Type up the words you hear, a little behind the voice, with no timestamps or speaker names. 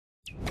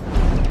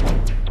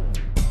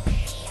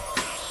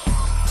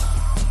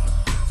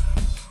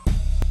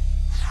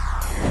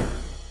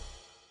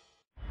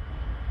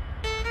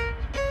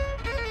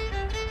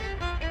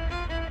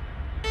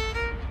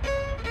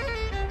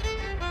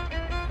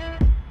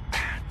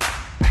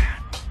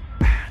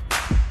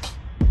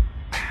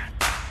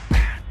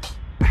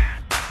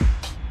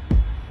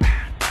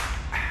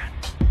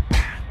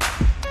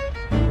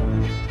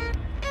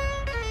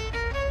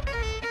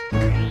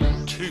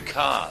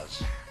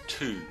cars,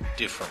 two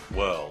different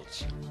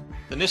worlds.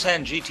 The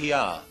Nissan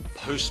GT-r,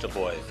 poster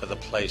boy for the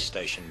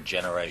PlayStation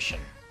generation.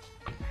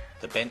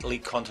 The Bentley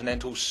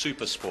Continental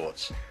Super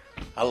Sports,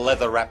 a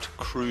leather-wrapped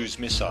cruise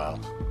missile,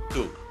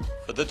 built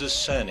for the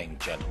discerning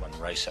gentleman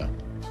racer.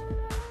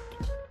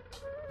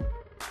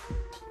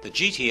 The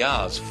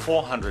GT-r's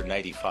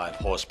 485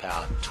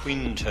 horsepower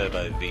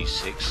twin-turbo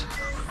V6,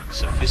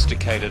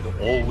 sophisticated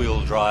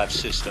all-wheel drive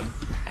system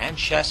and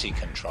chassis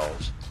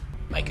controls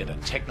make it a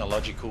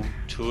technological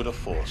tour de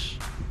force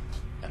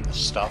and the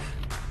stuff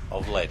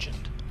of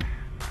legend.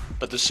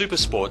 But the Super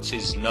Sports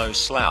is no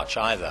slouch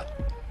either.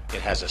 It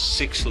has a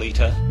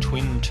 6-litre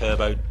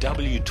twin-turbo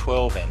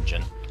W12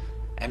 engine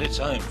and its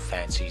own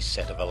fancy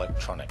set of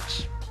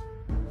electronics.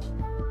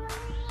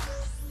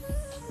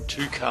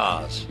 Two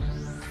cars,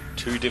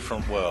 two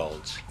different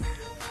worlds.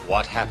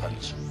 What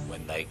happens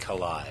when they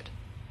collide?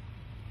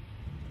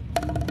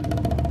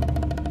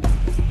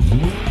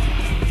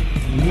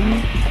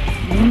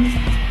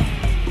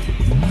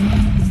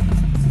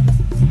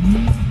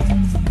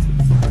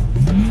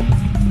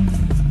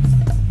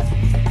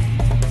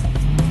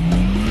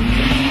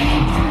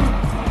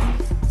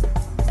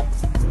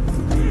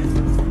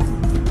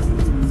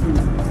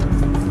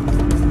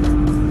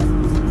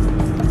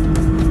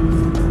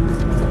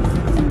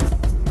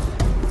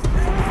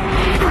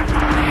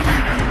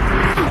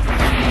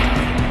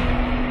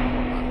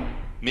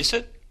 Miss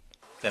it?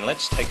 Then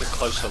let's take a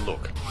closer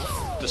look.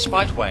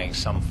 Despite weighing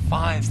some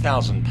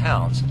 5,000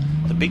 pounds,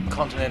 the big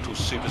Continental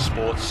Super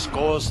Sport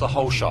scores the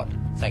whole shot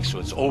thanks to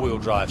its all-wheel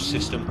drive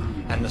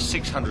system and the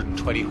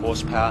 620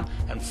 horsepower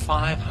and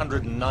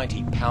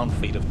 590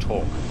 pound-feet of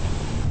torque.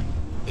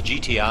 The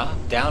GT-r,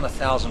 down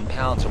 1,000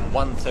 pounds and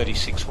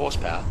 136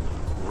 horsepower,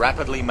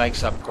 rapidly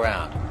makes up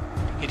ground.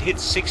 It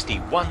hits 60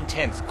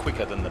 1/10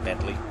 quicker than the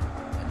Bentley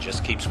and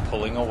just keeps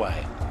pulling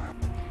away.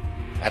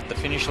 At the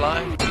finish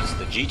line, it's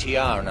the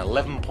GT-r in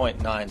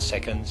 11.9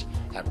 seconds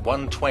at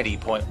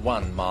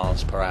 120.1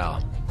 miles per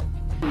hour.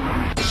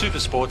 The Super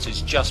Sports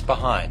is just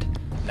behind,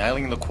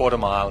 nailing the quarter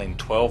mile in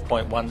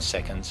 12.1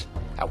 seconds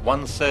at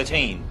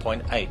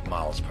 113.8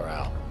 miles per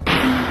hour.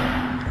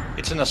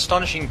 It's an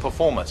astonishing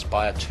performance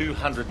by a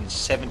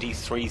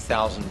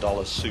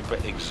 $273,000 super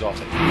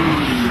exotic.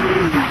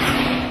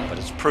 But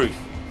it's proof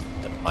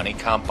that money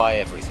can't buy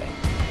everything.